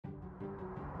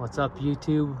What's up,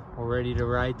 YouTube? We're ready to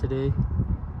ride today.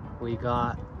 We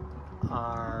got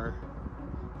our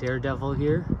Daredevil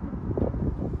here.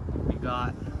 We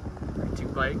got our 2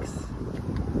 bikes.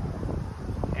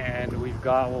 And we've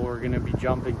got what we're gonna be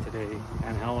jumping today.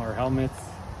 And our helmets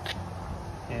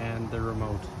and the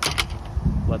remote.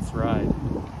 Let's ride.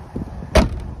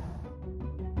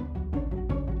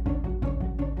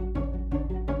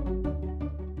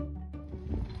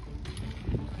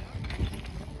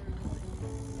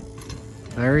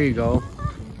 There you go.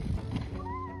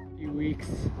 A few weeks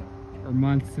or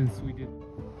months since we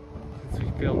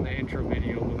filmed the intro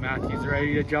video, but Matthew's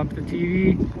ready to jump the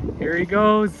TV. Here he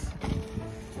goes.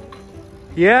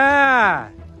 Yeah!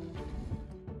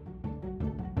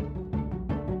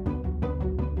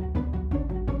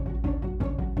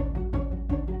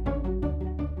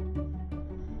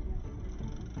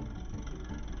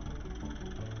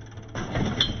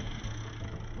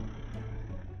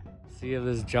 See if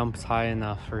this jumps high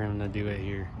enough for him to do it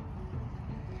here.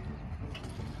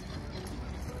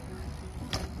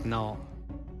 No.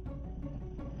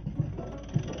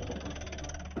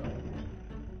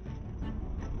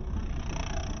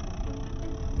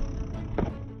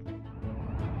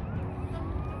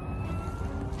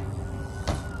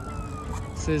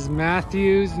 This is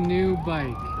Matthew's new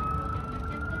bike.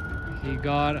 He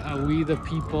got a We the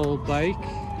People bike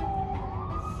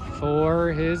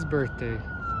for his birthday.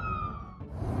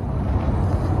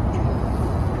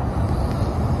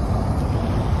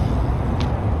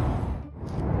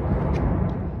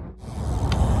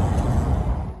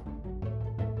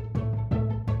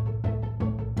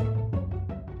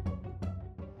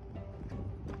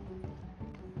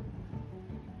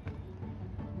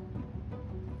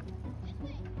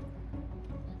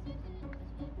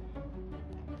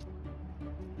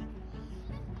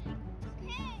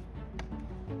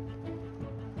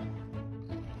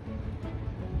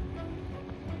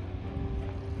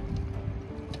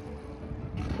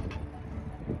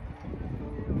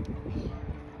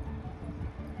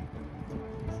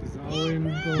 Owen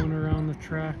going around the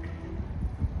track.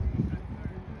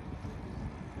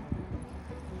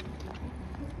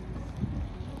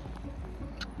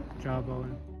 Good job,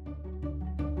 Owen.